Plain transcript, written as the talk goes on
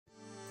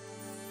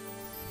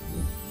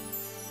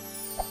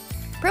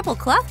Purple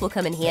cloth will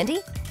come in handy.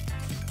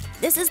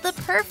 This is the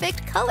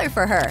perfect color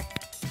for her.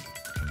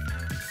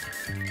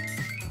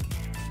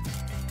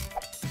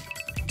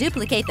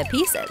 Duplicate the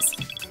pieces.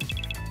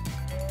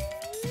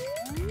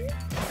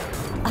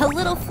 A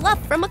little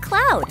fluff from a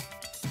cloud.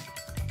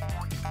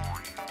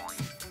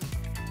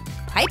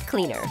 Pipe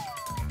cleaner.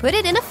 Put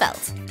it in a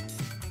felt.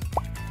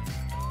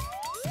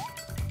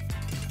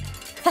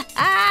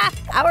 Ha-ha!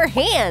 Our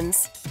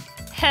hands!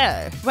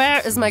 Hey,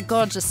 where is my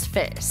gorgeous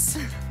face?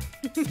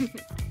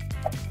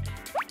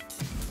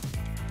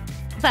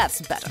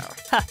 That's better.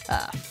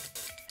 Ha-ha.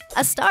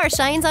 A star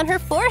shines on her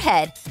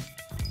forehead.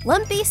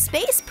 Lumpy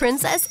Space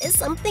Princess is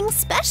something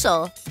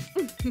special.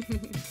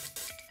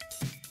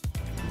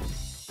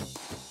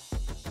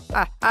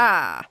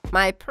 Ah,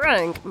 my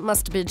prank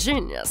must be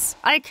genius.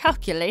 I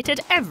calculated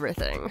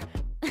everything.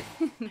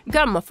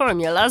 Gum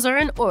formulas are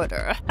in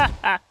order. Ha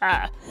ha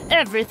ha.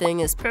 Everything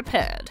is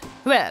prepared.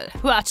 Well,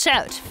 watch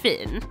out,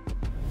 Finn.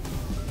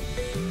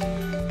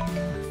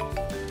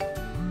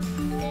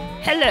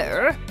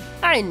 Hello.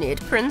 I need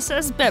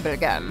Princess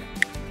Bubblegum.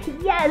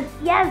 Yes,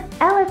 yes,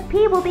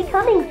 LSP will be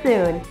coming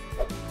soon.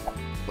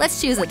 Let's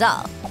choose a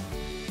doll.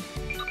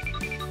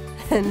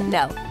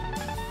 No.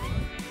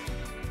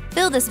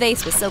 Fill this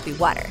vase with soapy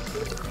water.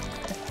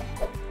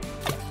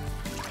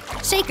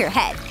 Shake her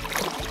head.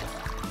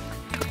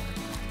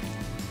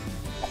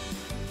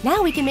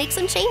 Now we can make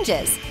some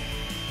changes.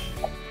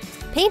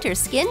 Paint her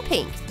skin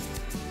pink.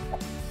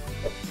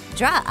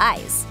 Draw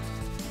eyes.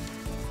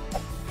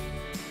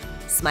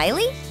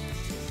 Smiley?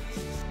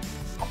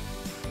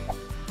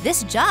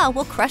 This jaw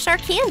will crush our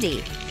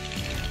candy.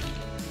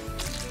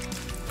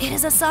 It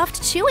is a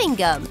soft chewing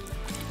gum.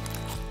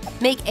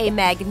 Make a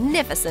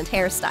magnificent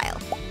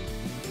hairstyle.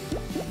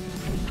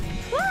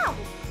 Wow.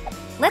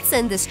 Let's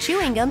send this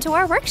chewing gum to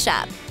our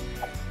workshop.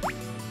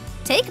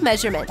 Take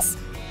measurements.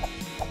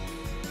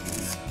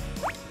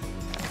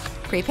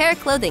 Prepare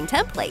clothing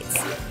templates.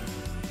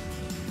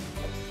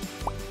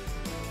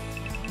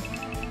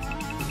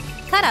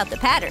 Cut out the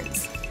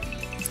patterns.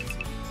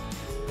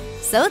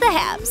 Sew the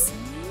halves.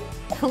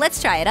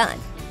 Let's try it on.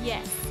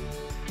 Yes.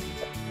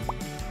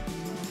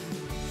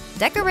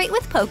 Decorate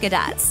with polka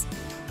dots.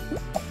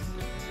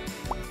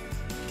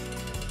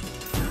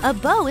 A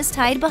bow is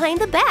tied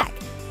behind the back.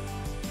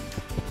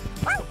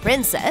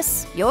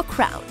 Princess, your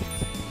crown.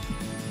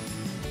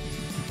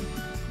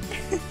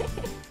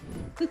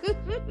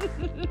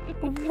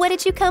 What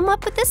did you come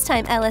up with this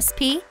time,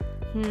 LSP?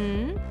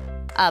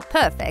 A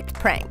perfect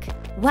prank.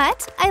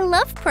 What? I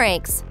love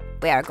pranks.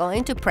 We are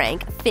going to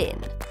prank Finn.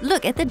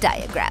 Look at the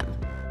diagram.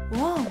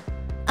 Whoa,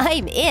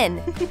 I'm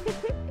in.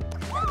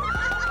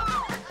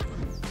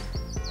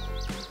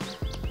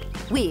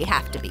 We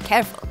have to be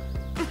careful.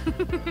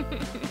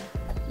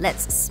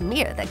 Let's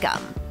smear the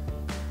gum.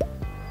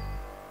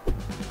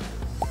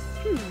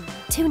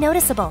 Too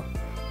noticeable.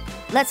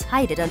 Let's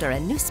hide it under a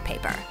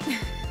newspaper.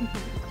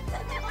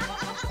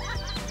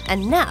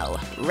 And now,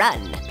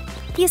 run.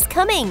 He's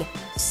coming.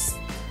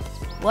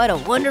 What a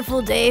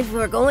wonderful day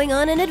for going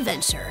on an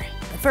adventure.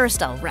 But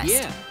first, I'll rest.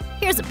 Yeah.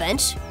 Here's a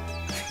bench.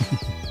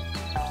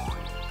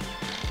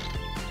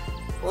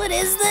 What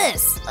is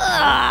this?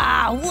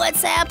 Ah,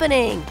 what's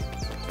happening?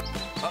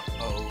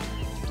 Uh-oh.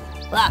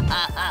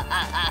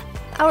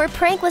 Our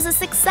prank was a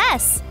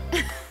success.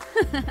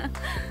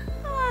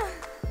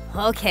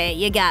 Okay,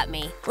 you got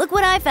me. Look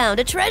what I found,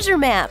 a treasure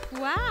map.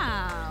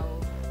 Wow.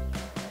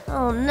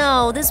 Oh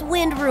no, this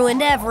wind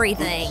ruined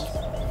everything.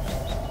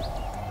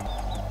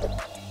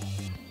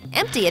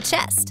 Empty a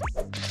chest.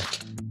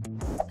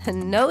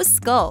 No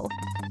skull.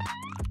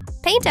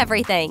 Paint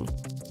everything.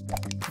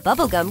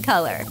 Bubblegum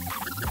color.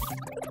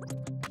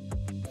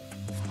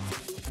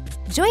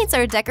 Joints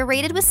are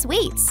decorated with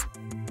sweets.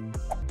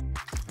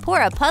 Pour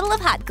a puddle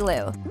of hot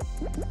glue.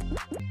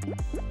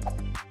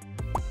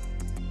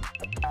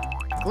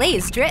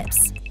 Glaze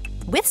drips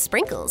with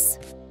sprinkles.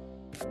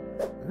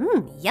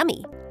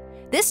 Yummy.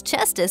 This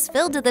chest is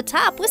filled to the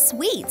top with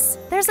sweets.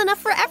 There's enough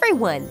for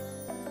everyone.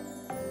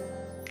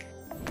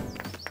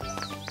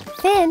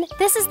 Finn,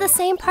 this is the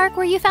same park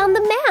where you found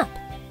the map.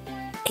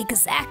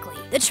 Exactly.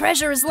 The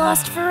treasure is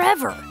lost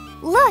forever.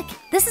 Look,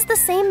 this is the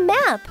same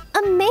map.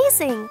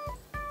 Amazing.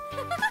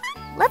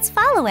 Let's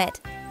follow it.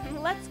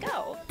 Let's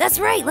go. That's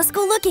right, let's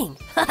go looking.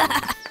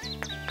 I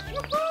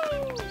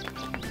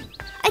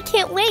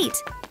can't wait.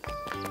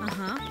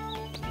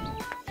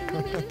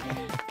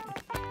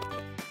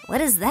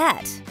 What is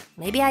that?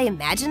 Maybe I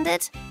imagined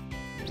it?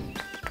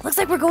 Looks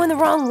like we're going the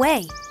wrong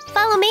way.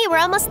 Follow me, we're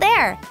almost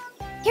there.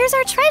 Here's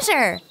our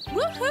treasure.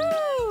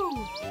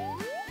 Woohoo!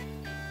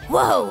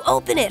 Whoa,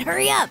 open it,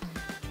 hurry up.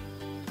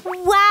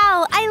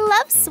 Wow, I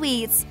love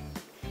sweets.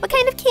 What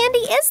kind of candy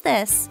is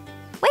this?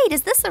 Wait,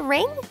 is this a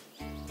ring?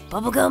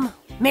 Bubblegum,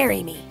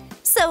 marry me.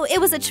 So it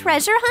was a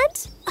treasure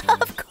hunt?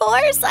 Of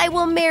course I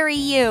will marry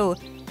you.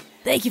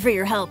 Thank you for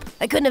your help.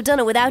 I couldn't have done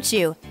it without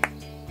you.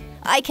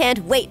 I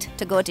can't wait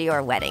to go to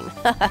your wedding.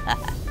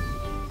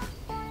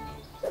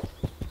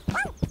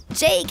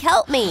 Jake,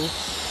 help me.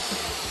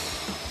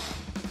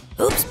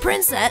 Oops,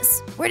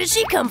 princess. Where did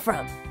she come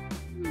from?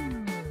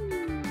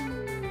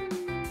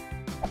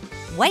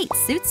 White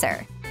suits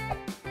her.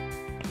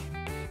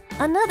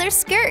 Another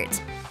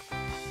skirt.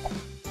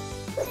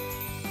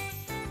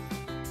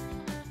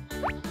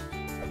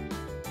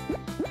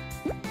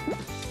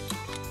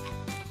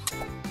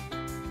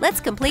 Let's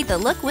complete the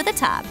look with a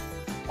top.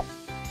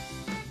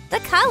 The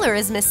collar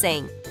is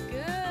missing.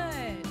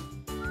 Good.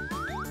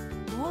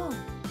 Whoa.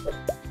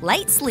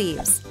 Light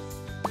sleeves.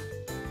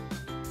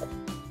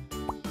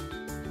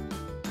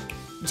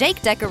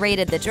 Jake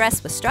decorated the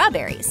dress with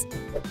strawberries.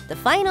 The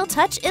final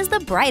touch is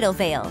the bridal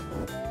veil.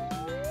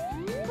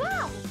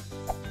 Wow.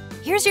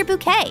 Here's your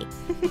bouquet.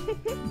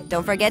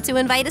 Don't forget to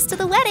invite us to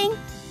the wedding.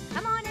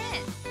 Come on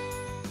in.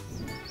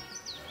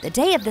 The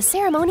day of the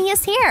ceremony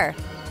is here.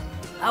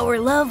 Our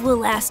love will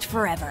last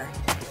forever.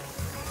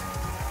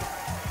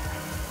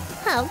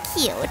 How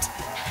cute.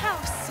 How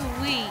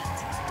sweet.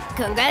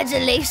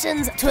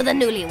 Congratulations to the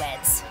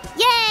newlyweds.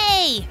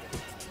 Yay!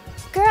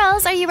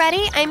 Girls, are you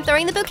ready? I'm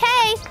throwing the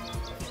bouquet.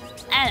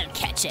 I'll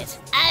catch it.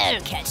 I'll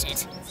catch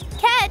it.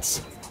 Catch!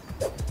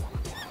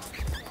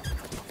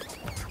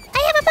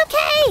 I have a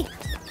bouquet!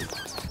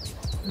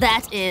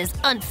 That is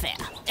unfair.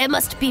 It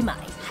must be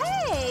mine.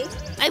 Hey.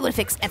 I will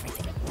fix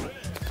everything.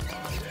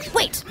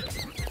 Wait.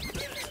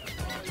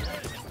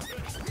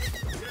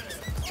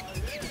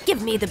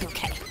 Give me the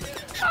bouquet.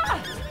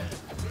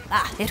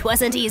 Ah, it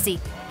wasn't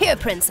easy. Here,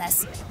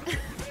 princess.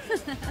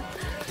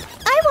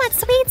 I want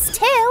sweets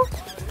too.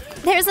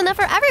 There's enough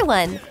for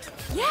everyone.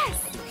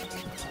 Yes.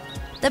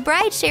 The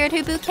bride shared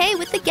her bouquet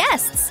with the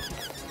guests.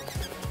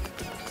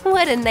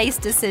 What a nice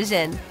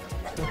decision.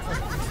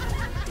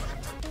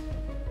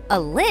 A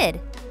lid.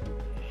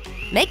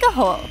 Make a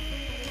hole.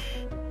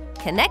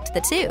 Connect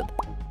the tube.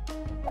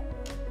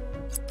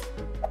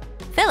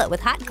 Fill it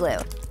with hot glue.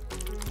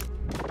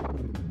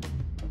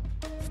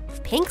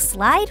 Pink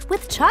slide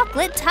with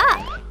chocolate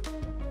top.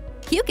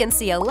 You can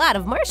see a lot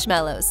of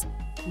marshmallows.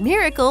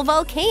 Miracle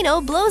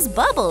volcano blows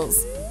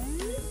bubbles.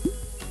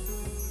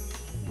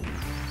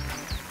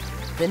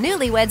 The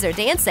newlyweds are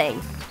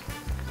dancing.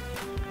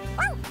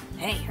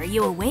 Hey, are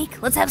you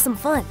awake? Let's have some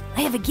fun.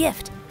 I have a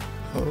gift.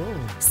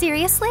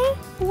 Seriously?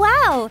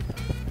 Wow.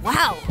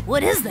 Wow,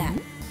 what is that?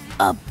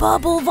 A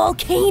bubble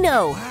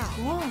volcano.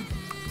 Whoa.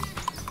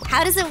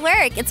 How does it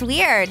work? It's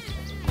weird.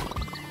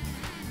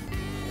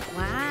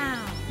 Wow.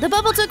 The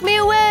bubble took me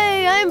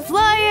away. I'm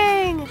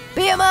flying.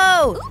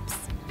 BMO!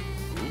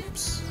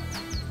 Oops.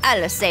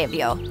 I'll save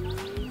you.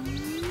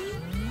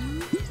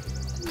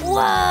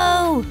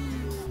 Whoa!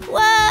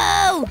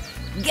 Whoa!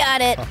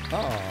 Got it.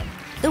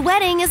 The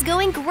wedding is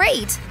going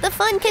great. The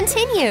fun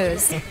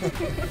continues.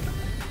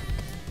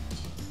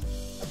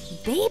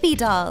 Baby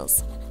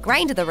dolls.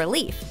 Grind the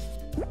relief.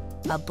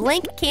 A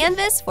blank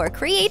canvas for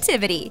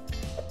creativity.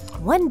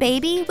 One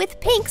baby with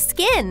pink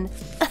skin.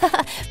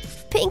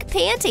 Pink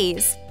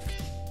panties.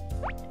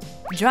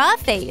 Draw a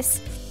face.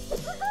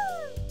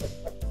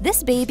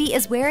 This baby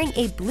is wearing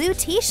a blue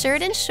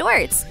t-shirt and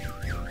shorts.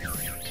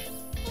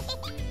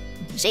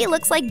 She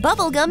looks like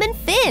Bubblegum and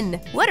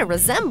Finn. What a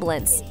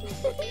resemblance.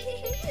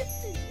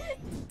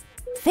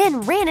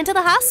 Finn ran into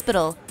the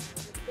hospital.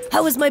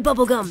 How is my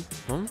bubblegum?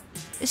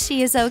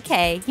 She is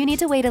okay. You need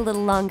to wait a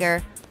little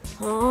longer.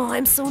 Oh,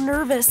 I'm so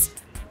nervous.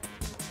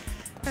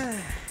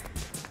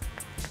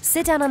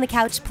 Sit down on the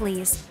couch,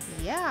 please.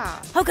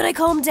 Yeah. How can I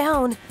calm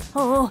down?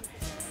 Oh.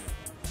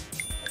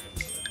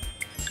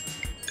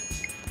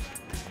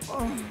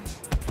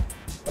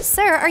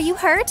 Sir, are you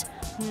hurt?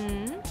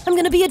 I'm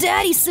gonna be a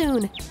daddy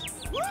soon.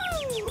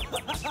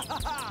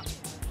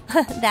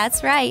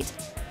 That's right.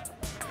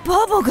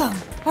 Bubblegum,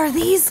 are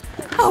these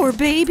our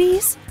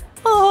babies?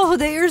 Oh,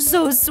 they are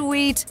so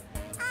sweet.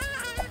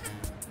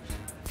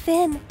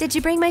 Finn, did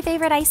you bring my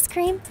favorite ice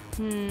cream?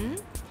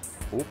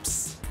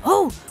 Oops.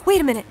 Oh,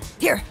 wait a minute.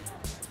 Here.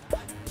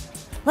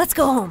 Let's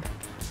go home.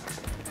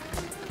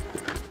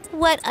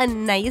 What a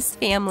nice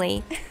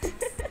family.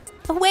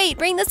 Wait,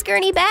 bring the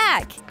gurney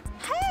back.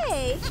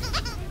 Hey.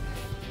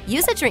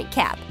 Use a drink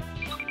cap.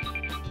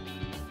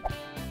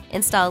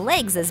 Install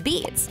legs as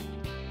beads.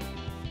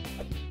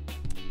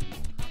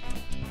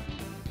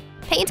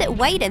 Paint it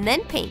white and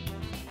then pink.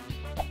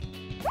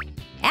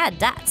 Add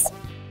dots.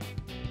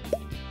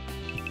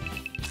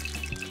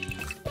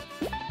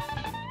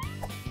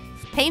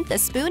 Paint the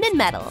spoon in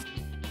metal.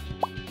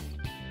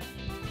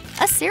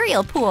 A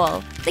cereal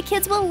pool. The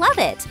kids will love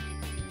it.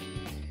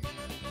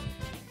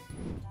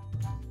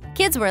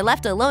 Kids were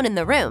left alone in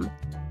the room.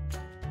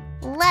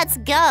 Let's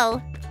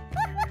go.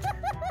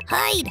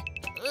 Hide.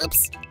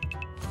 Oops.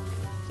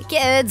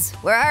 Kids,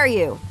 where are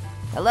you?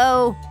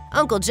 Hello?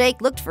 Uncle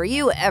Jake looked for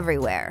you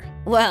everywhere.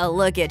 Well,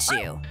 look at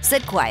you.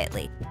 Sit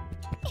quietly.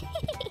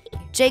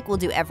 Jake will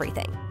do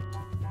everything.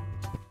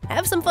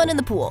 Have some fun in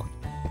the pool.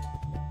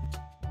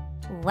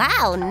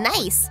 Wow,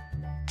 nice.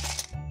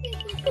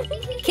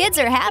 Kids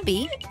are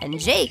happy, and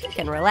Jake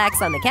can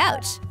relax on the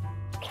couch.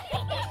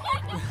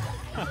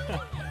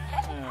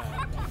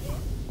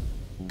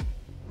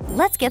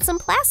 Let's get some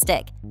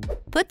plastic.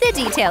 Put the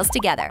details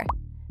together.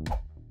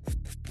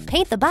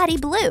 Paint the body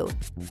blue.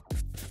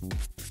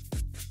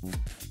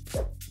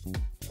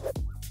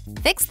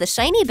 Fix the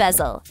shiny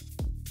bezel.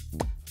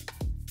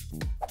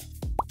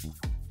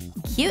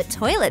 cute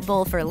toilet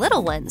bowl for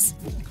little ones.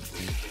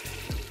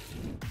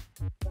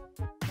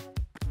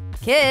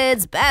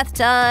 Kids, bath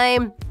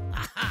time!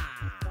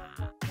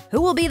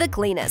 Who will be the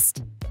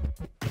cleanest?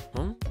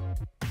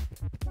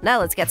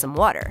 Now let's get some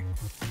water.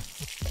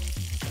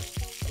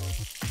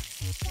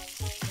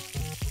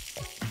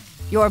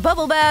 Your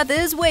bubble bath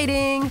is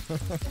waiting!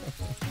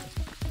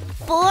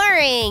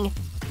 Boring!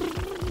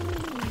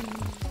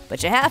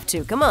 But you have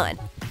to, come on.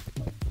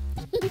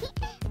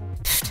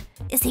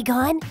 Is he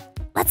gone?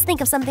 Let's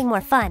think of something more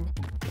fun.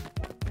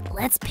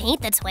 Let's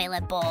paint the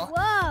toilet bowl.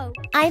 Whoa!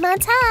 I'm on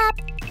top!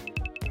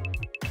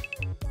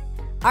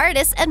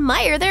 Artists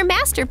admire their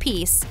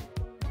masterpiece.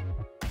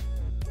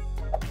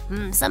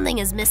 Something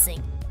is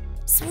missing.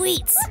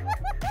 Sweets!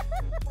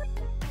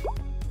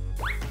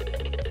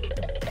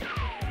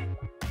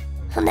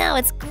 Now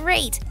it's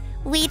great!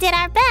 We did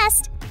our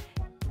best!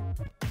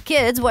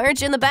 Kids, why aren't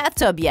you in the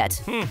bathtub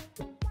yet?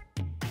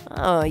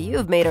 Oh,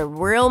 you've made a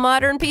real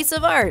modern piece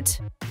of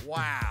art.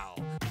 Wow.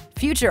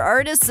 Future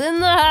artists in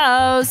the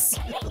house.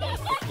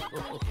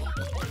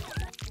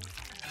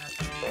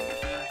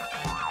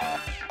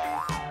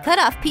 Cut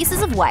off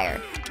pieces of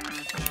wire.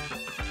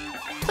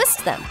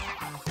 Twist them.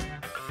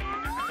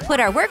 Put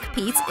our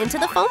workpiece into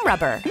the foam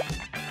rubber.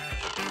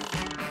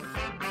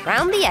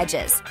 Round the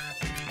edges.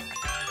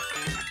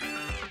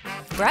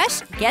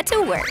 Brush, get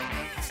to work.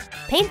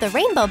 Paint the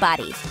rainbow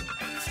body.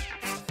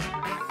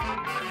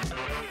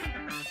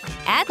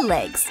 Add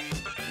legs.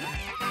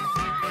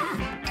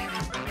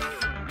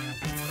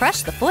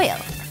 Brush the foil.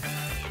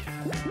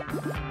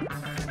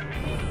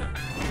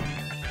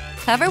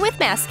 Cover with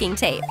masking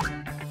tape.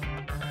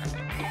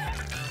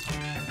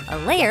 A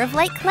layer of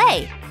light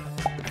clay.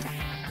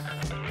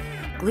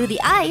 Glue the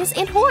eyes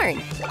and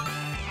horn.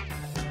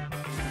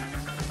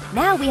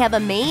 Now we have a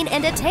mane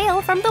and a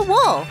tail from the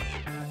wool.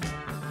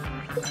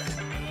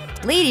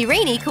 Lady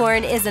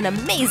Rainicorn is an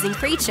amazing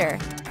creature.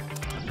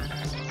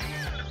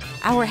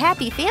 Our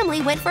happy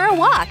family went for a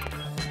walk.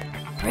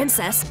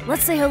 Princess,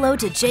 let's say hello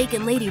to Jake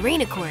and Lady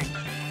Rainicorn.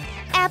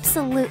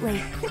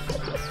 Absolutely.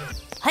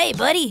 Hey,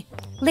 buddy.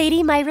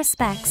 Lady, my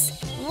respects.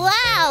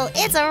 Wow,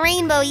 it's a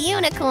rainbow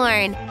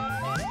unicorn!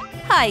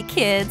 Hi,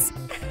 kids.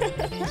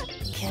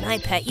 Can I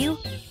pet you?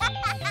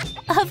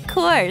 Of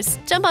course.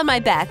 Jump on my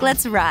back.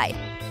 Let's ride.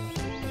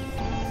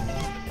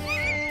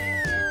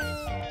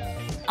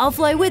 I'll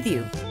fly with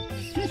you.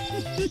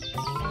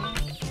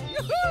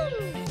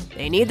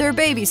 They need their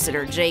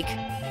babysitter, Jake.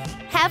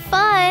 Have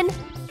fun.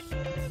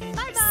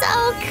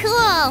 So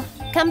cool!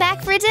 Come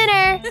back for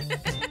dinner.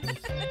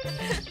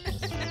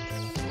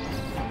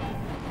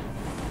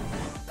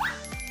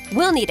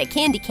 We'll need a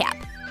candy cap.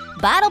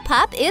 Bottle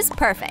pop is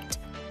perfect.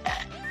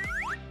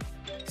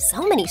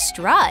 So many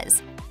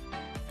straws.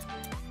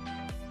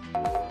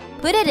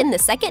 Put it in the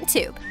second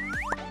tube.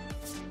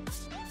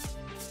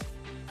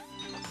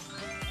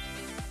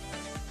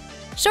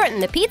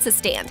 Shorten the pizza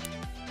stand.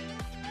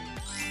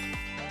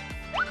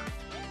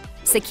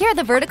 Secure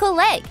the vertical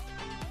leg.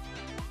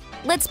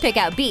 Let's pick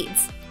out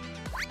beads.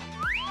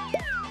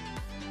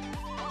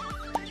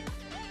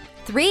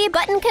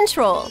 3-button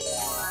control.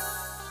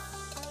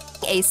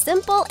 A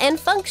simple and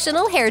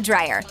functional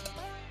hairdryer.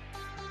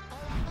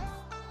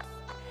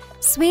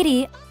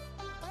 Sweetie.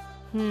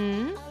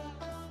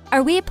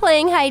 Are we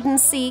playing hide and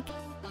seek?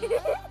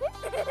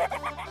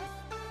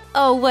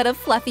 Oh, what a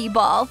fluffy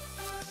ball.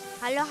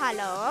 Hello,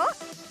 hello.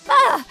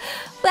 Ah,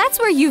 that's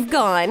where you've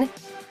gone.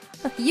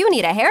 You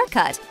need a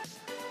haircut.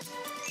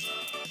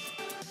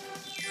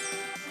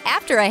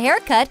 After a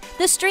haircut,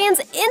 the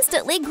strands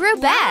instantly grew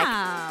back.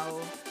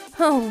 Wow.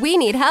 Oh, we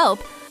need help.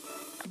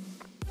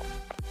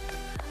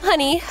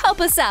 Honey, help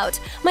us out.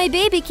 My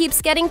baby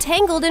keeps getting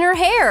tangled in her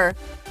hair.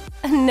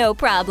 No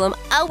problem,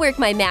 I'll work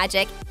my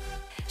magic.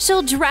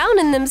 She'll drown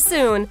in them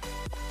soon.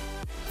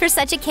 For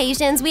such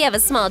occasions, we have a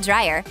small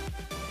dryer.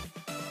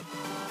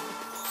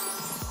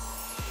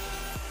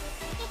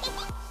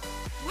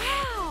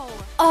 Wow.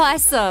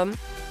 Awesome.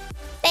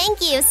 Thank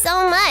you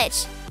so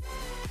much!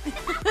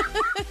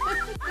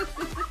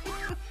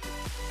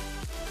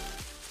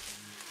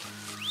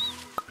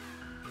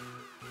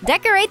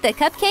 Decorate the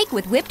cupcake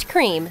with whipped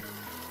cream.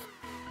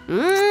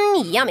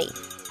 Yummy.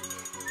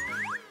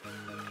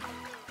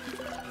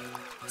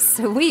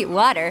 Sweet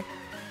water.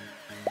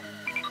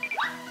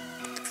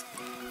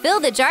 Fill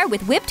the jar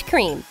with whipped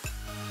cream.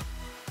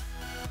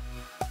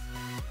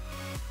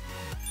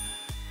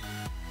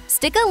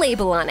 Stick a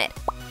label on it.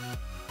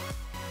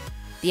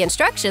 The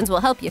instructions will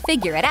help you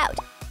figure it out.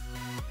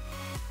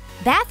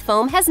 Bath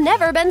foam has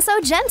never been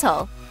so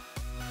gentle.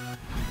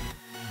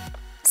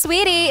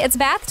 Sweetie, it's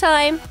bath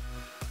time.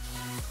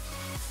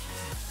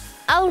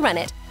 I'll run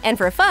it. And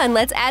for fun,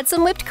 let's add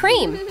some whipped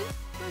cream.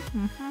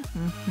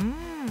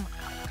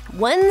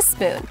 1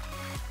 spoon.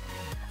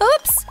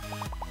 Oops!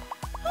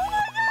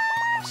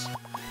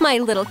 My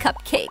little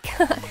cupcake.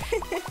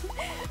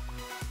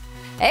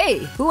 Hey,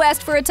 who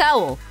asked for a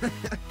towel?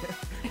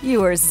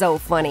 You are so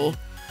funny.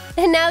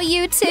 And now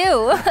you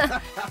too.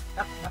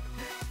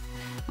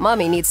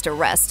 Mommy needs to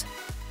rest.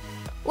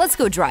 Let's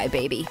go dry,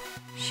 baby.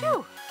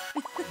 Shoo.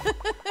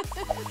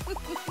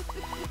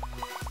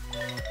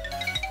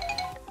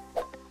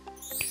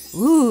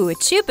 Ooh,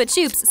 Chupa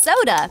Chups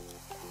soda.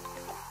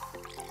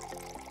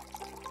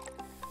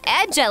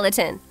 Add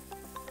gelatin.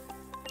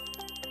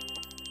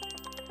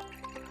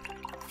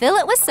 Fill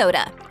it with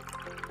soda.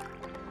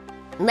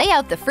 Lay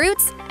out the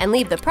fruits and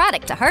leave the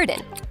product to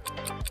harden.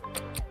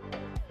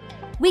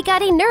 We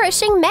got a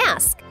nourishing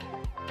mask.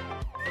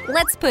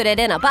 Let's put it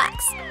in a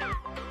box.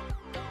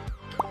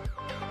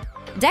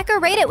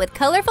 Decorate it with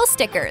colorful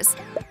stickers.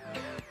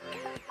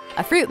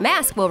 A fruit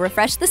mask will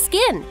refresh the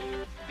skin.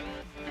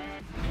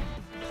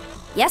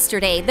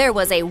 Yesterday, there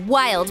was a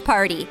wild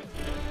party.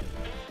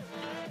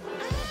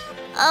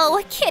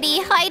 Oh,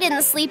 Kitty, I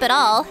didn't sleep at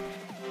all.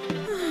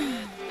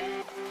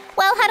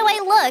 Well, how do I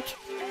look?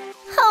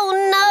 Oh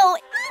no!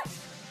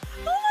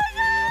 Oh my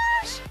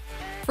gosh!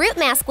 Fruit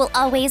mask will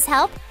always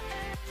help.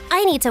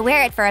 I need to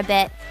wear it for a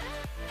bit.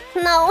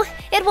 No,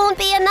 it won't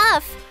be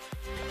enough.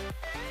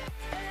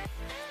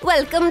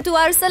 Welcome to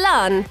our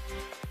salon.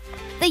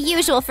 The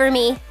usual for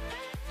me.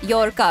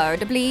 Your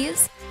card,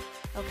 please.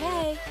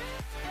 Okay.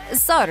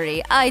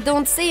 Sorry, I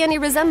don't see any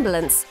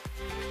resemblance.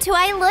 Do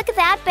I look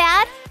that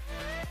bad?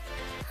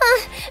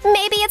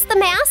 Maybe it's the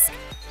mask?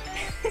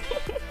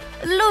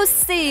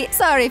 Lucy,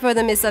 sorry for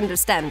the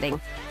misunderstanding.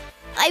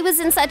 I was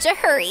in such a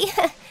hurry.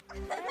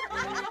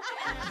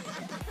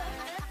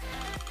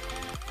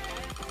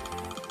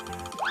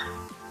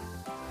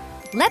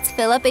 Let's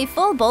fill up a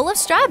full bowl of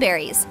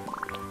strawberries.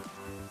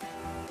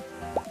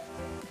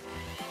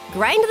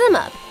 Grind them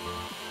up.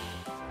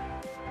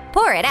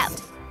 Pour it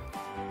out.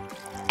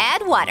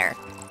 Add water.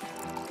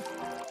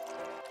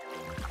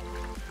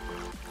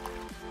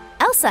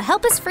 Elsa,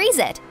 help us freeze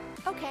it.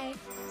 Okay.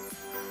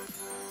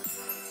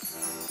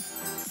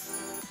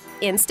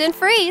 Instant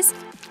freeze.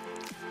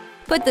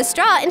 Put the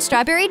straw in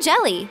strawberry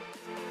jelly.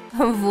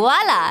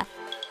 Voila!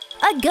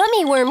 A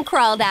gummy worm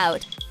crawled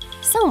out.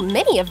 So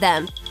many of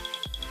them.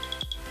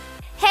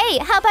 Hey,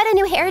 how about a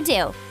new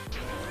hairdo?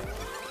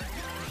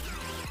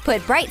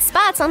 Put bright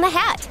spots on the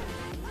hat.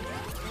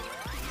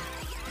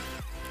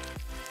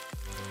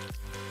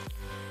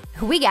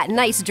 We got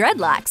nice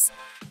dreadlocks.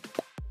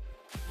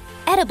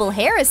 Edible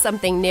hair is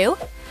something new.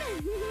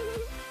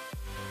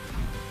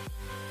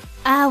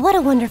 What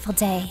a wonderful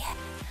day.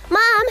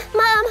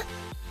 Mom,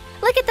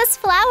 look at this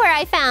flower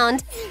I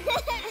found.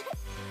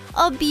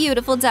 Oh,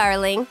 beautiful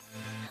darling.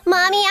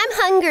 Mommy, I'm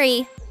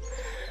hungry.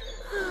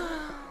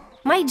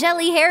 My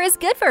jelly hair is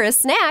good for a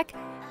snack.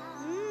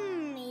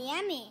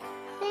 Yummy.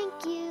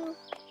 Thank you.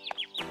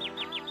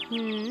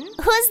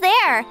 Who's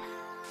there?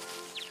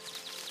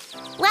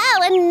 Wow,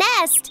 a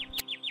nest.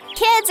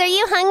 Kids, are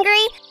you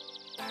hungry?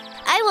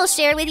 I will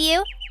share with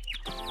you.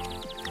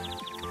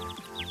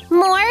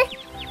 More?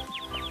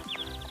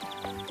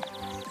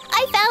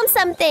 I found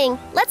something.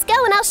 Let's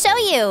go and I'll show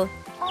you.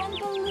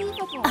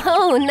 Unbelievable.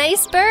 Oh,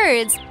 nice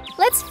birds.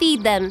 Let's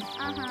feed them.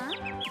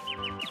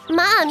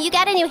 Mom, you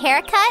got a new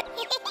haircut?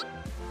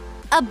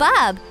 A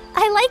bob.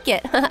 I like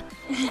it.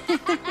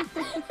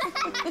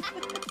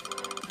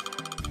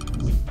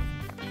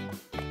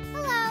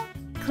 Hello.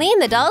 Clean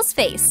the doll's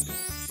face.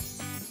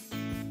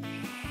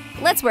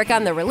 Let's work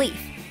on the relief.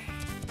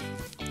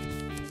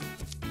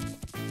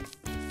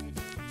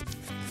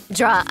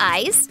 Draw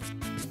eyes,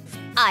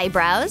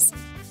 eyebrows.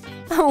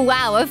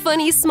 Wow, a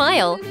funny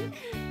smile.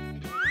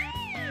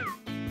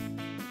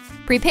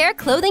 Prepare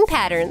clothing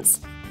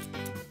patterns.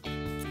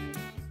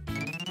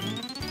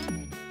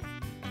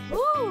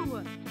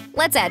 Ooh.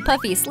 Let's add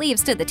puffy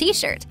sleeves to the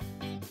t-shirt.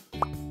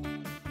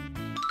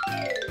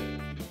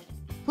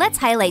 Let's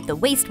highlight the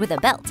waist with a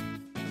belt.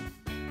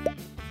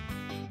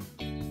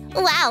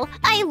 Wow,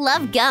 I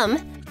love gum.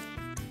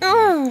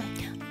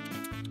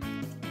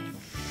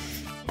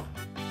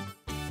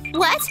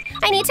 What?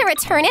 I need to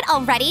return it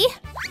already?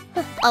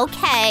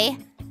 Okay.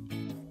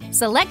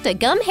 Select a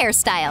gum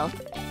hairstyle.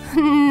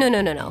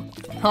 No.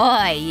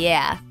 Oh,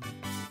 yeah.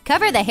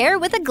 Cover the hair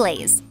with a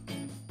glaze.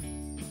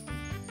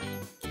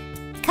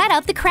 Cut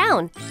out the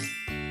crown.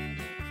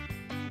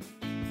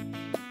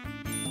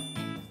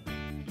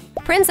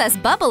 Princess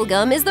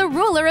Bubblegum is the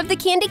ruler of the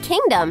Candy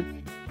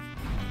Kingdom.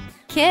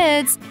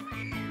 Kids,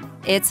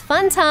 it's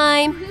fun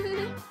time.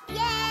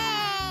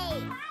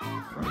 Yay!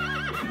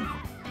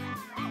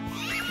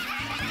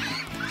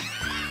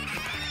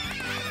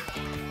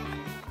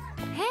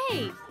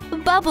 Hey.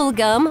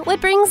 Bubblegum, what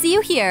brings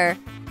you here?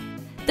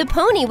 The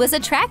pony was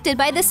attracted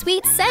by the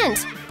sweet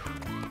scent.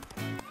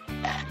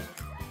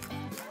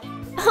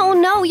 Oh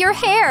no, your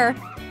hair!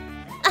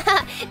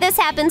 This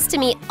happens to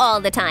me all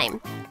the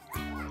time.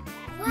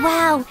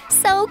 Wow,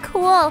 so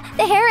cool!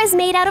 The hair is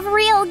made out of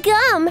real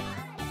gum!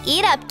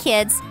 Eat up,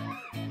 kids!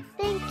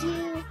 Thank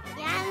you.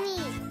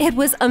 Yummy. It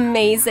was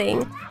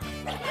amazing.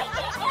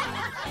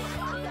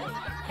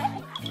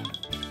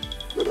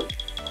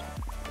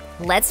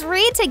 Let's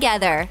read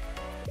together.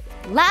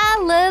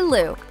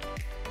 LaLiLu.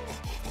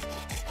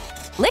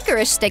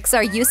 Licorice sticks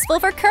are useful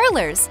for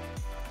curlers.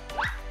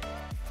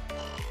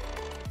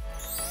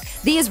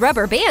 These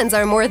rubber bands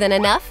are more than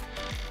enough.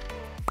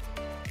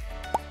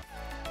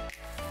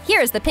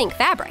 Here's the pink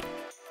fabric.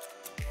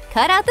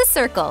 Cut out the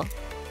circle.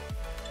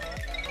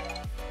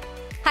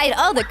 Hide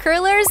all the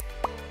curlers.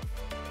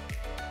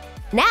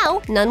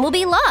 Now, none will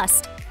be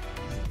lost.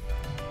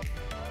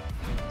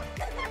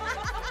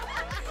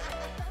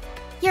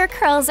 Your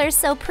curls are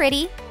so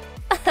pretty.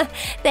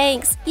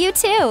 Thanks, you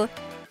too.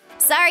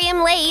 Sorry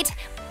I'm late.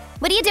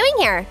 What are you doing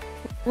here?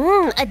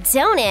 A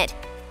donut.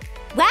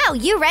 Wow,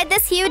 you read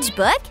this huge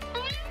book?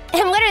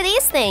 And what are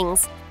these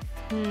things?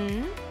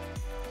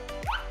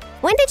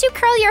 When did you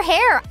curl your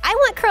hair? I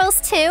want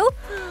curls too.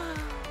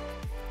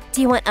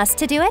 Do you want us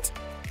to do it?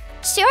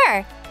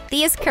 Sure.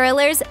 These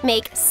curlers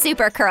make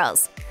super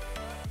curls.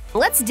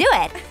 Let's do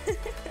it.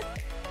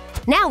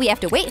 Now we have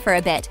to wait for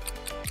a bit.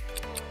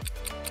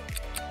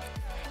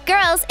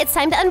 Girls, it's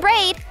time to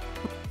unbraid.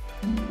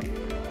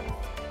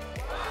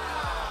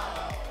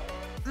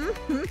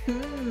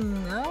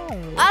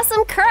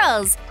 Awesome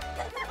curls.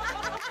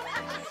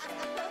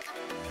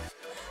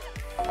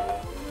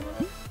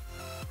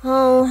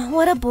 Oh,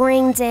 what a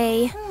boring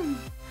day.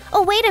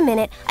 Oh, wait a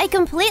minute. I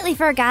completely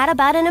forgot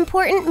about an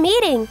important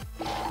meeting.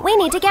 We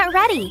need to get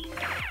ready.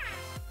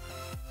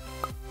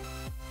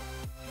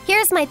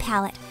 Here's my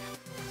palette.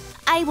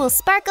 I will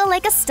sparkle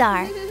like a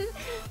star.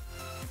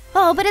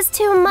 Oh, but it's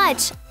too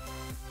much.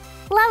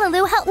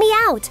 LaLiLu, help me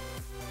out.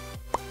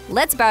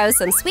 Let's borrow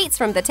some sweets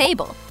from the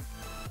table.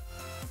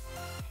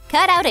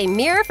 Cut out a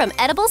mirror from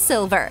edible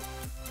silver.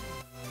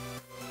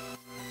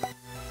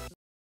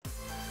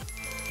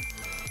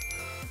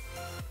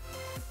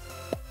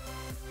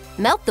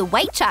 Melt the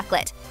white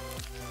chocolate.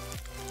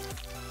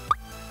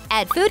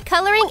 Add food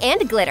coloring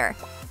and glitter.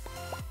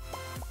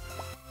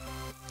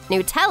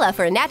 Nutella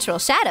for natural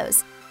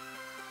shadows.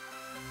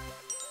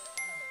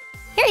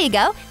 Here you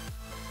go.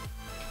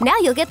 Now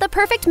you'll get the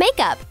perfect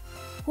makeup.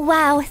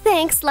 Wow,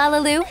 thanks,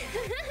 LaLiLu.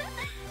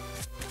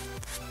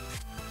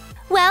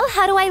 Well,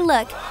 how do I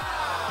look?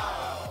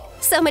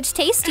 So much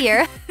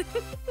tastier.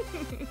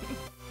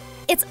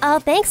 It's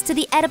all thanks to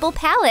the edible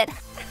palette.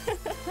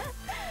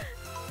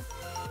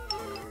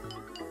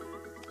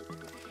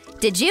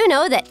 Did you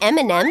know that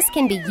M&Ms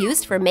can be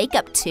used for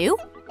makeup too?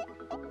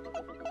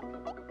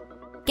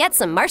 Get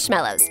some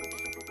marshmallows.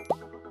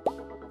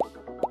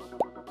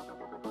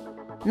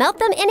 Melt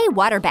them in a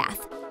water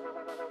bath.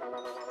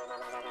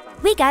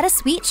 We got a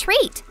sweet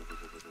treat.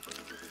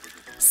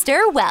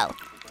 Stir well.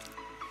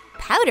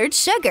 Powdered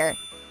sugar.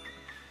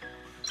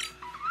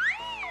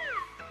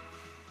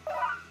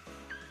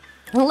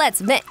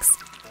 Let's mix.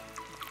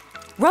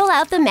 Roll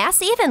out the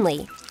mass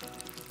evenly.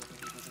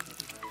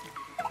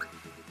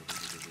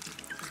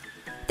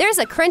 There's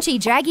a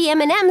crunchy, draggy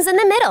M&Ms in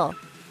the middle.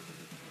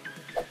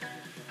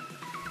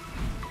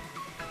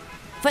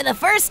 For the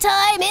first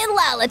time in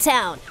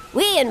Lalatown,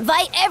 we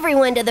invite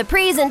everyone to the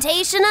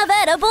presentation of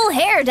edible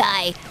hair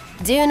dye.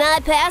 Do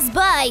not pass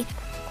by.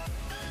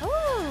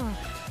 Oh,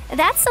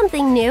 that's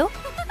something new.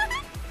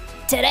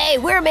 Today,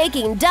 we're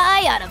making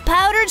dye out of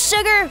powdered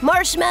sugar,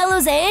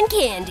 marshmallows, and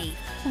candy.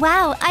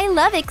 Wow, I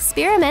love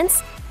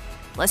experiments.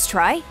 Let's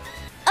try?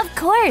 Of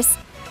course.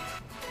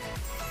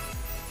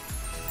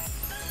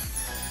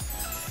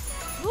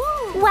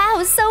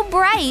 Wow, so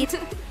bright.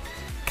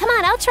 Come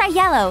on, I'll try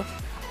yellow.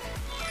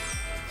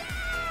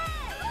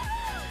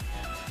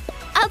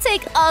 I'll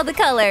take all the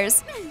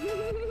colors.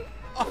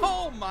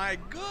 Oh my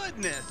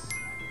goodness!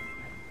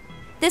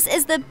 This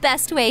is the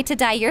best way to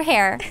dye your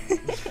hair.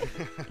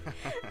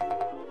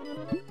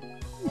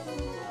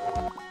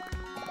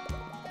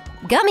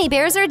 Gummy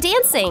bears are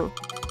dancing.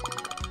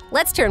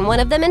 Let's turn one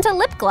of them into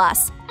lip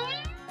gloss.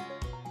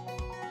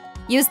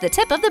 Use the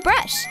tip of the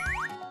brush.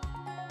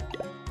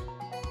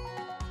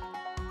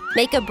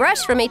 Make a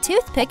brush from a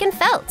toothpick and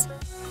felt.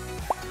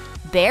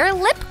 Bear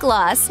lip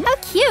gloss, how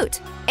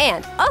cute!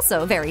 And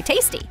also very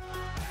tasty.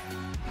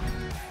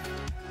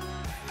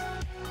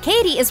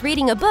 Katie is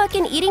reading a book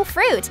and eating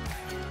fruit.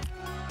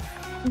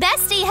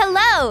 Bestie,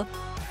 hello!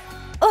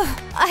 Oh,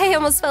 I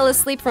almost fell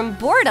asleep from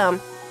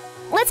boredom.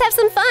 Let's have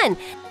some fun.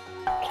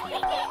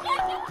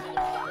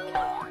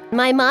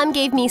 My mom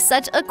gave me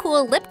such a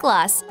cool lip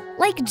gloss,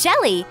 like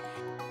jelly.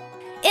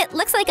 It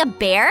looks like a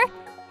bear?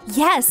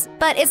 Yes,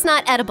 but it's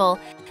not edible,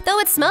 though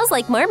it smells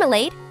like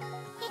marmalade.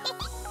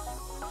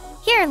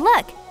 Here,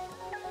 look.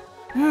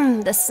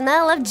 The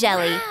smell of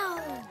jelly.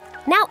 Wow.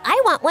 Now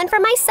I want one for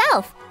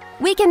myself.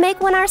 We can make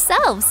one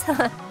ourselves.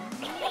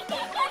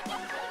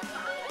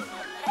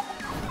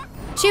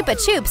 Chupa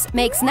Chups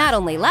makes not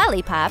only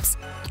lollipops,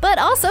 but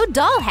also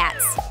doll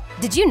hats.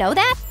 Did you know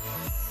that?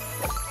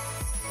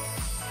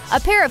 A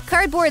pair of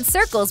cardboard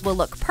circles will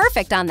look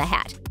perfect on the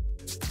hat.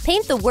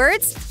 Paint the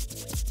words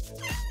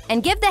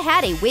and give the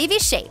hat a wavy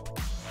shape.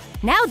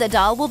 Now the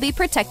doll will be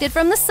protected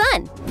from the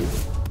sun.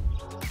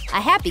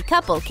 A happy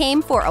couple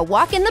came for a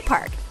walk in the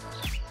park.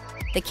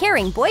 The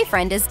caring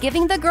boyfriend is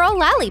giving the girl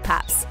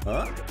lollipops.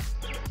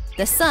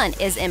 The sun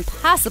is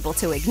impossible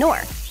to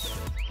ignore.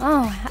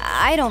 Oh,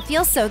 I don't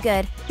feel so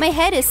good. My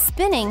head is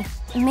spinning.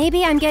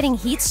 Maybe I'm getting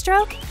heat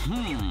stroke?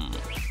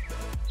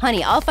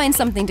 Honey, I'll find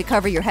something to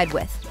cover your head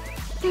with.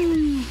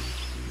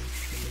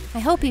 I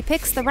hope he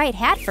picks the right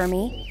hat for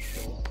me.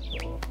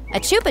 A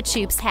Chupa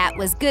Chups hat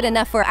was good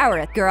enough for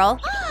our girl.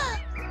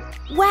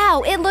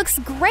 Wow, it looks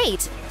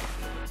great!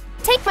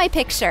 Take my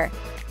picture.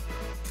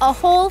 A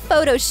whole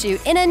photo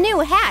shoot in a new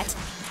hat.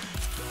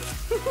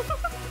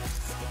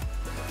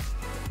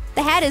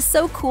 The hat is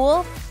so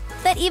cool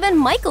that even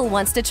Michael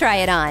wants to try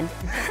it on.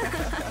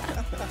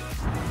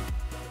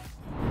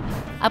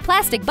 A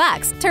plastic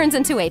box turns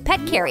into a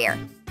pet carrier.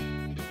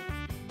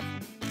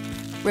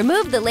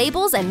 Remove the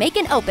labels and make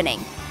an opening.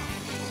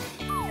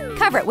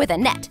 Cover it with a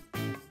net.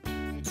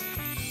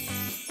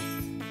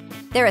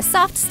 There is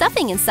soft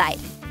stuffing inside.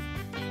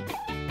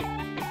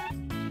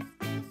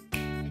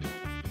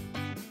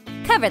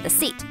 Cover the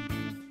seat.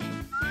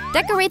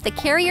 Decorate the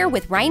carrier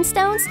with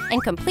rhinestones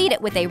and complete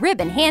it with a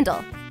ribbon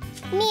handle.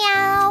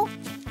 Meow.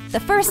 The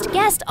first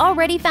guest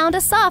already found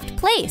a soft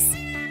place.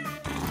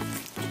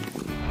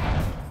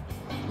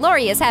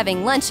 Lori is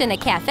having lunch in a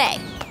cafe.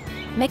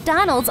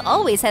 McDonald's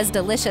always has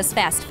delicious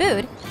fast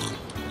food.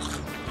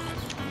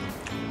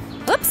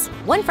 Oops,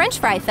 one French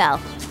fry fell.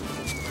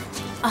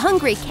 A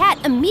hungry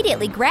cat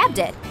immediately grabbed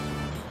it.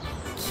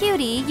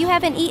 Cutie, you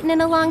haven't eaten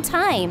in a long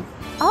time.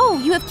 Oh,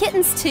 you have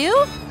kittens too?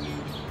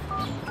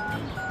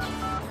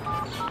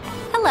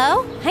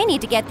 Hello, I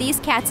need to get these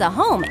cats a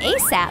home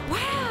ASAP.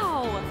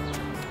 Wow.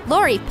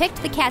 Lori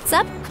picked the cats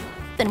up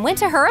and went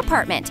to her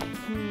apartment.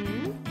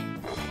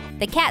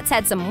 The cats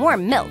had some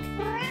warm milk.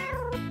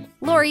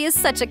 Lori is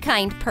such a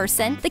kind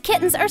person. The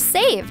kittens are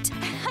saved.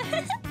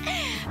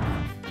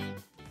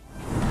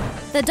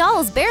 The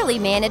dolls barely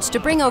managed to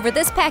bring over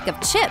this pack of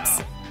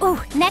chips. Ooh,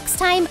 next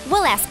time,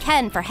 we'll ask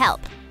Ken for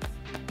help.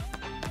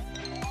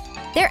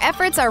 Their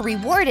efforts are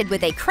rewarded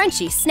with a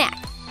crunchy snack.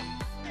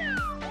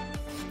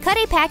 Cut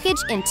a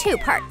package in 2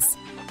 parts.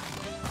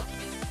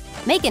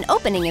 Make an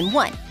opening in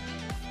one.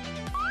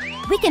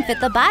 We can fit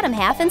the bottom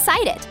half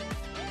inside it.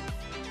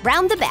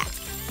 Round the back.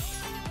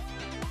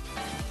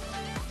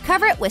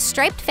 Cover it with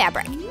striped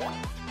fabric.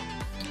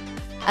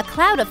 A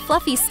cloud of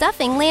fluffy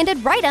stuffing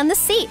landed right on the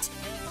seat.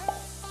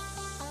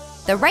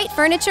 The right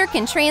furniture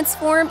can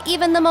transform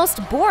even the most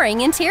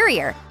boring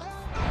interior.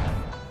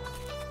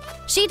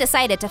 She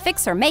decided to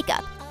fix her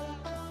makeup.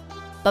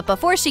 But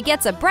before she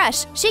gets a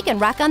brush, she can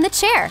rock on the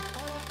chair.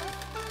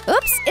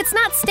 Oops, it's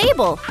not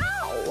stable.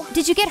 Ow.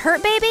 Did you get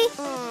hurt, baby?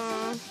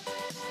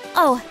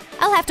 Oh,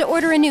 I'll have to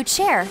order a new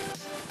chair.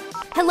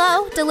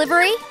 Hello,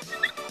 delivery?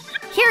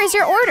 Here is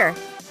your order.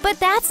 But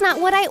that's not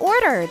what I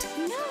ordered.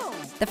 No.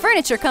 The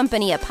furniture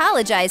company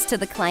apologized to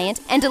the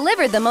client and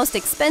delivered the most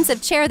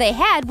expensive chair they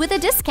had with a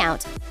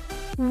discount.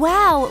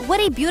 Wow, what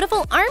a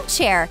beautiful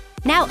armchair!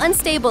 Now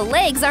unstable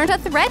legs aren't a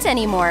threat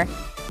anymore.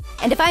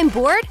 And if I'm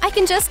bored, I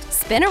can just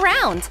spin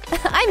around.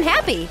 I'm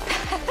happy.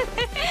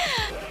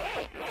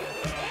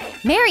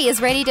 Mary is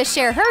ready to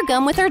share her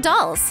gum with her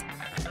dolls.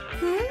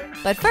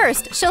 But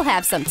first, she'll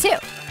have some too.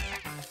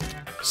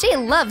 She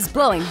loves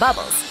blowing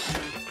bubbles.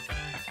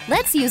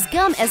 Let's use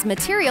gum as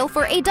material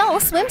for a doll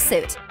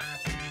swimsuit.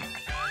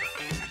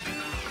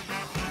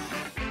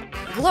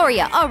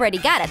 Gloria already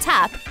got a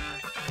top.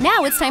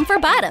 Now it's time for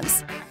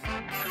bottoms.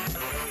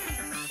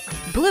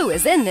 Blue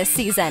is in this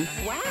season.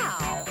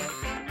 Wow.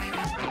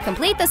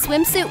 Complete the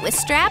swimsuit with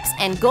straps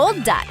and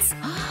gold dots.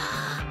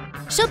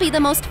 She'll be the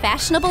most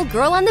fashionable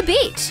girl on the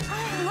beach.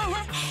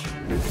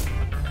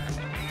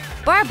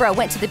 Barbara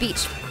went to the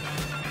beach.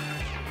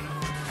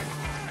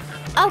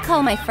 I'll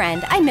call my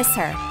friend. I miss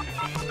her.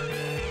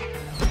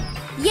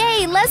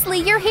 Yay, Leslie,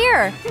 you're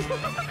here!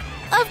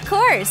 Of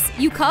course!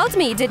 You called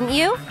me, didn't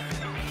you?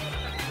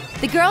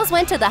 The girls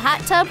went to the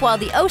hot tub while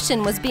the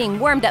ocean was being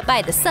warmed up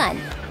by the sun.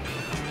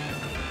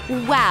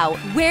 Wow,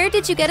 where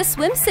did you get a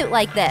swimsuit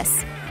like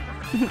this?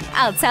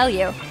 I'll tell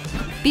you.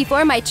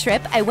 Before my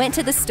trip, I went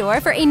to the store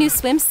for a new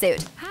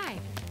swimsuit. Hi.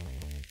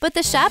 But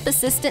the shop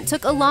assistant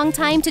took a long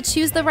time to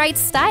choose the right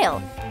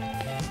style.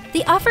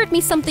 They offered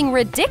me something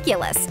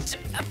ridiculous.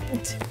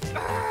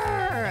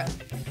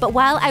 But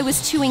while I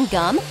was chewing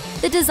gum,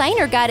 the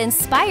designer got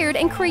inspired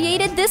and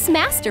created this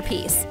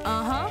masterpiece.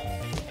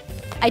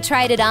 I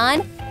tried it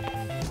on,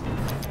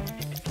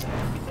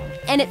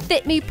 and it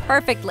fit me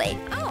perfectly.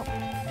 Oh.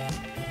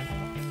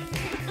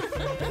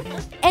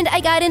 And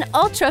I got an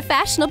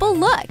ultra-fashionable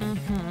look.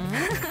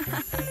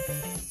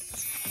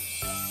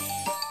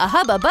 A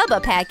Hubba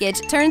Bubba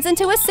package turns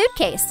into a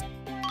suitcase.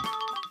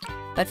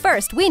 But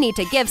first, we need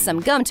to give some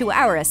gum to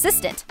our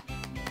assistant.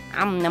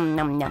 Nom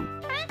nom nom.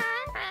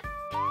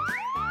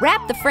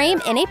 Wrap the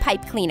frame in a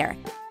pipe cleaner.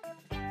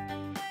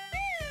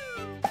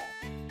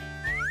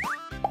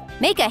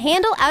 Make a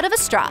handle out of a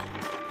straw.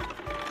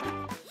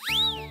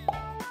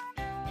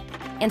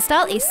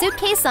 Install a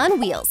suitcase on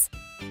wheels.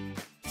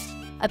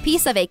 A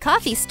piece of a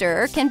coffee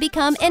stirrer can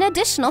become an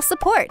additional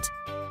support.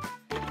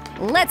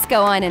 Let's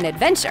go on an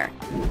adventure.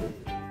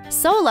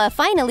 Sola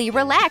finally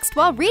relaxed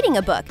while reading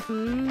a book.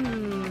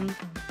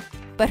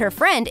 But her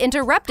friend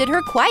interrupted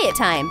her quiet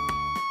time.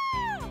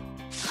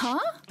 Huh?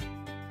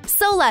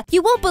 Sola,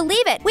 you won't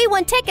believe it! We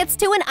won tickets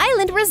to an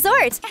island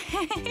resort!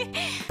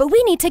 But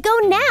we need to go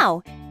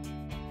now!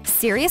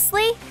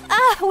 Seriously?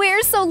 Ah,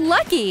 we're so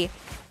lucky!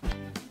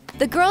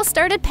 The girls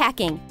started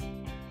packing.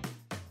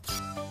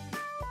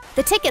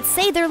 The tickets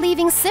say they're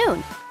leaving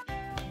soon.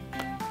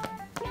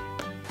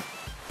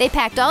 They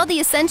packed all the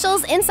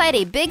essentials inside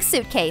a big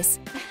suitcase.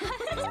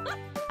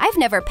 I've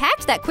never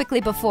packed that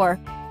quickly before.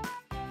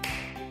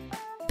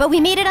 But we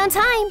made it on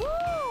time.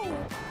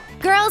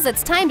 Girls,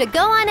 it's time to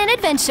go on an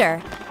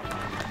adventure.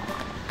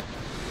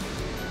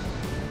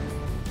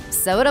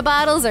 Soda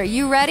bottles, are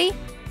you ready?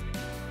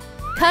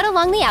 Cut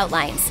along the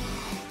outlines.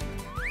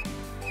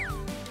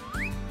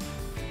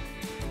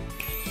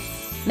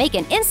 Make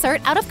an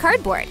insert out of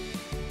cardboard.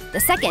 The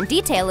second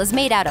detail is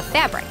made out of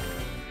fabric.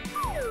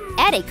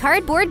 Add a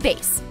cardboard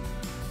base.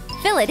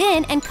 Fill it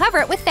in and cover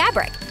it with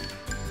fabric.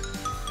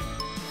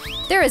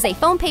 There is a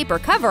foam paper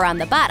cover on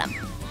the bottom.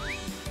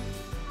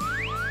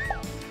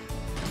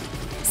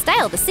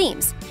 Style the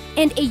seams,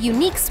 and a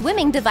unique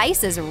swimming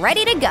device is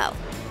ready to go.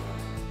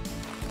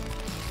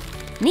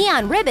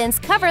 Neon ribbons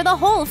cover the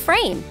whole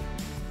frame.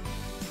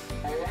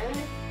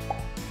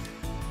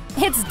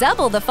 It's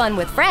double the fun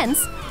with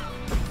friends.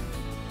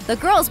 The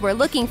girls were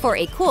looking for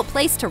a cool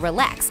place to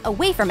relax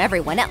away from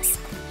everyone else.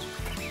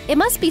 It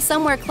must be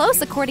somewhere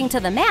close according to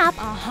the map.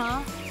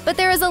 But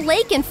there is a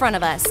lake in front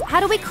of us. How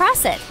do we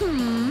cross it?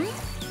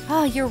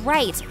 Oh, you're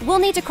right. We'll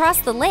need to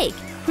cross the lake.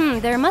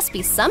 There must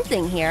be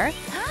something here.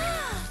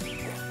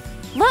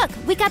 Look,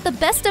 we got the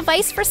best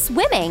device for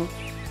swimming.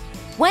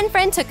 One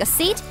friend took a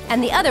seat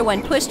and the other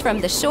one pushed from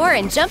the shore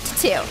and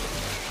jumped too.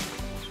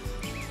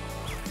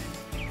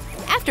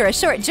 After a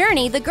short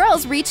journey, the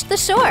girls reached the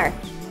shore.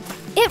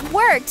 It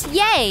worked!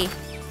 Yay!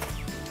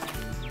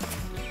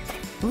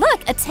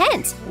 Look, a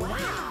tent!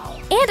 Wow!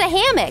 And a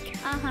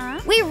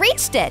hammock! We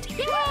reached it!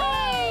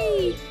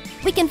 Yay!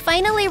 We can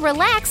finally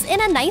relax in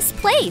a nice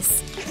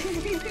place.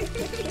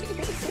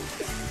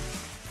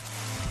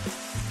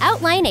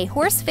 Outline a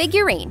horse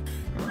figurine.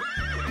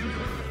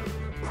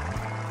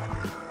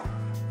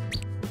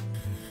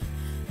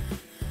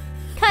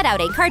 Cut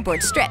out a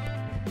cardboard strip.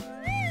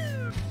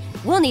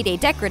 We'll need a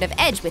decorative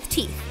edge with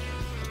teeth.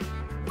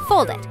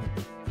 Fold it.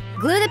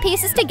 Glue the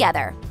pieces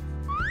together.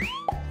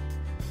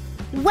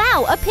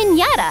 Wow, a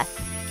piñata!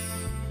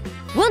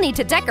 We'll need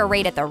to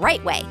decorate it the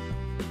right way.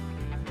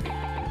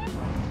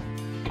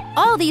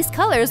 All these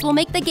colors will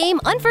make the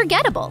game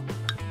unforgettable.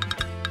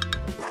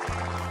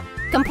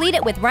 Complete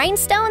it with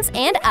rhinestones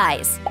and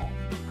eyes.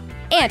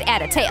 And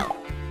add a tail.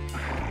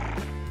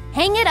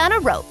 Hang it on a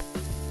rope.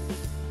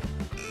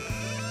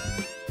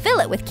 Fill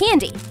it with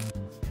candy.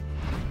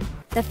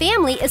 The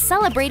family is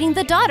celebrating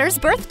the daughter's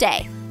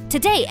birthday.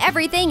 Today,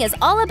 everything is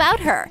all about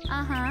her.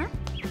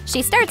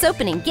 She starts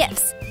opening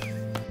gifts.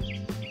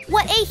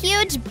 What a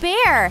huge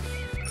bear!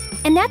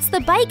 And that's the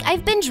bike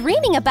I've been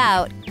dreaming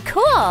about.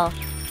 Cool!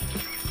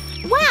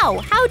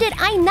 Wow, how did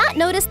I not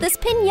notice this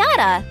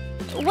piñata?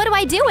 What do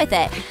I do with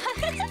it?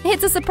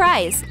 It's a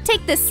surprise.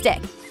 Take this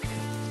stick.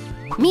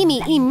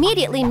 Mimi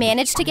immediately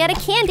managed to get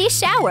a candy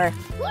shower.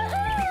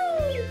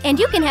 And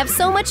you can have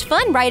so much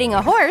fun riding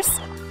a horse.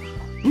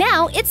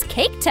 Now it's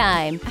cake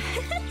time.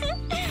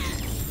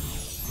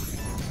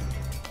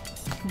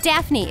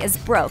 Daphne is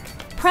broke.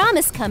 Prom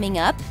is coming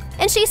up,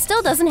 and she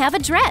still doesn't have a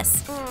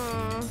dress.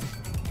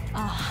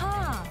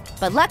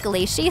 But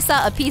luckily, she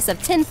saw a piece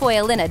of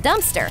tinfoil in a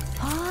dumpster.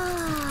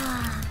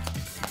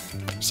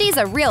 She's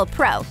a real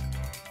pro.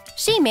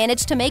 She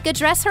managed to make a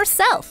dress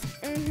herself.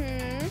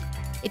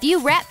 If you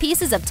wrap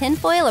pieces of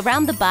tinfoil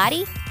around the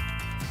body,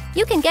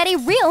 you can get a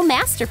real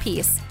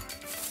masterpiece.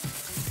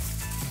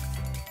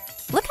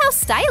 Look how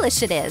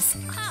stylish it is.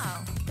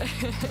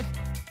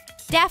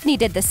 Daphne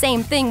did the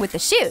same thing with the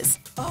shoes.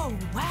 Oh,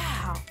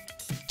 wow!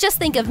 Just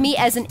think of me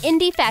as an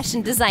indie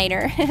fashion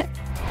designer.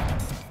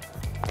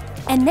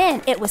 And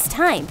then it was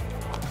time.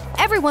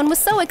 Everyone was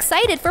so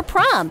excited for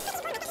prom.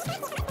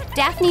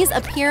 Daphne's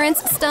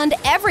appearance stunned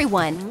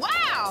everyone.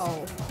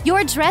 Wow!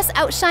 Your dress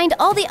outshined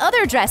all the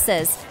other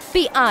dresses.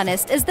 Be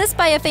honest, is this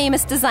by a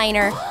famous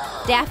designer?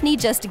 Daphne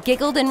just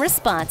giggled in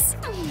response.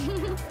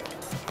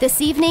 This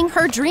evening,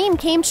 her dream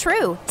came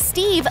true.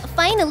 Steve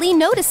finally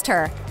noticed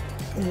her.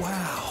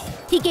 Wow.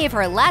 He gave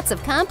her lots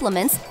of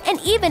compliments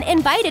and even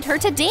invited her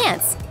to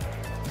dance.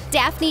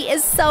 Daphne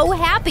is so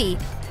happy.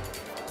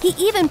 He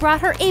even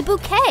brought her a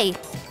bouquet.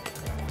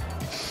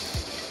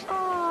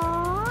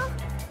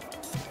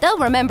 They'll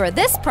remember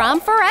this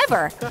prom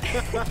forever.